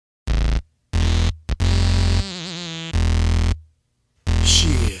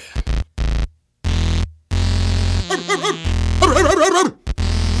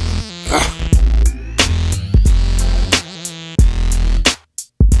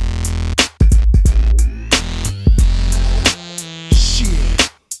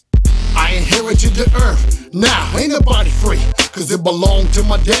created the earth. Now, ain't nobody free, cause it belonged to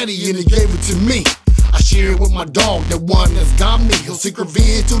my daddy and he gave it to me. I share it with my dog, the one that's got me. He'll seek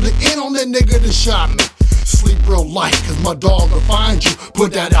revenge to the end on that nigga that shot me. Sleep real light, cause my dog will find you.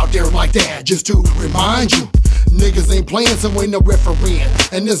 Put that out there like that, just to remind you. Niggas ain't playing, so ain't no refereeing.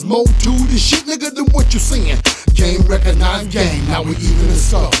 And there's more to this shit, nigga, than what you seeing. Game recognized game, now we even and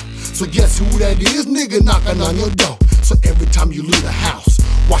so. So guess who that is, nigga, knocking on your door. So every time you leave the house,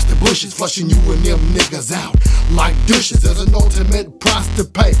 watch the bushes flushing you and them niggas out like dishes. There's an ultimate price to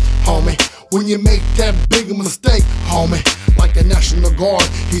pay, homie, when you make that big mistake, homie. Like the National Guard,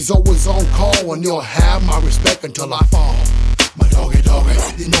 he's always on call, and you'll have my respect until I fall. My doggy,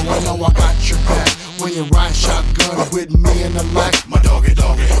 you know I got your back when you ride shotgun with me in the lack. My doggy,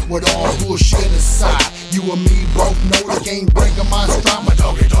 with all bullshit aside, you and me both know they can't break my stride. My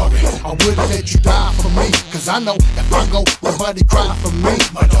doggy, I wouldn't let you die for me, cause I know if I go, nobody cry for me.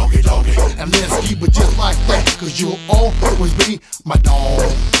 My doggy, and let's keep it just like that, cause you'll always be my dog.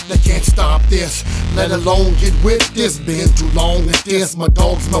 They can't stop this, let alone get with this. Been too long at this, my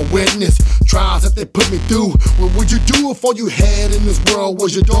dog's my witness. Trials that they put me through, what would you do if all you had in this world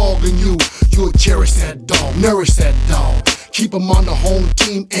was your dog and you? You'll cherish that dog, nourish that dog, keep him on the home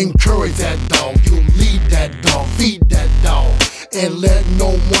team, encourage that dog. You'll lead that dog, feed that dog, and let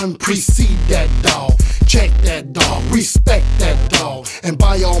no one precede that dog. Check that dog, respect that dog, and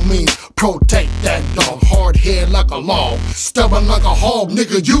by all means, protect that dog. Hard head like a log, stubborn like a hog,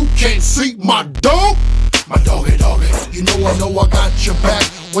 nigga, you can't see my dog. My doggy, you know I got your back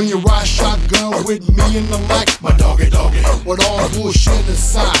when you ride shotgun with me in the lack. My doggy, with all bullshit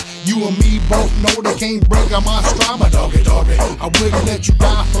aside, you and me both know they can't break on my stride. My doggy, I wouldn't let you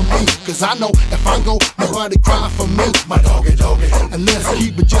die for me, cause I know if I go, nobody cry for me. My doggy, and let's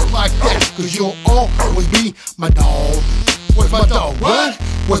keep it just like that, cause you'll always be my dog. Where's my dog? What?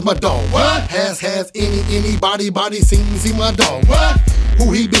 Where's my dog? What? Has anybody seen my dog? What?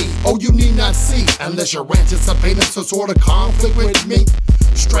 Who he be? Oh, you need not see, unless you're anticipating some sort of conflict with me.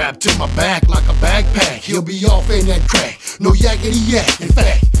 Strapped to my back like a backpack, he'll be off in that crack. No yakety yak, in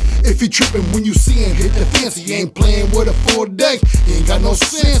fact, if he tripping when you see him hit the fence, he ain't playing with a full deck, he ain't got no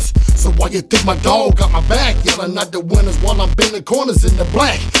sense. So why you think my dog got my back, yelling at the winners while I'm bending corners in the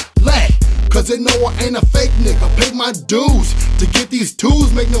black? Cause they know I ain't a fake nigga. Pay my dues to get these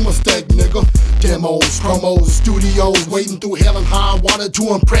tools, make no mistake, nigga. Demos, promos, studios, wading through hell and high water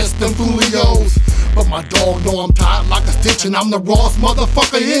to impress them foolios. But my dog know I'm tired like a stitch, and I'm the rawest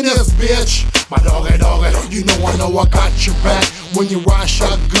motherfucker in this bitch. My doggy, you know I got your back when you ride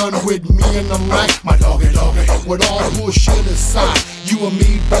shotgun with me in the lack. My doggy, with all bullshit aside, you and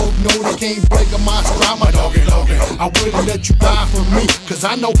me both know they can't break my stride. My doggy, I wouldn't let you die for me, cause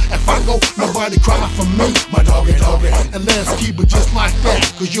I know if I go, nobody cry for me. My doggy, and let's keep it just like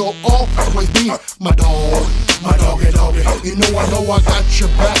that, cause you'll always be my dog. My doggy, you know I got your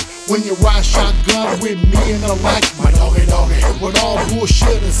back when you ride shotgun with me in the lack. My doggy, with all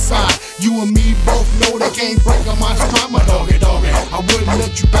bullshit aside, you and me both know they can't break on my stride. My doggy, I wouldn't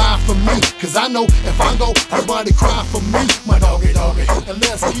let you die for me, cause I know if I go, nobody cry for me. My doggy, and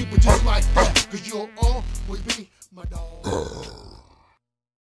let's keep it just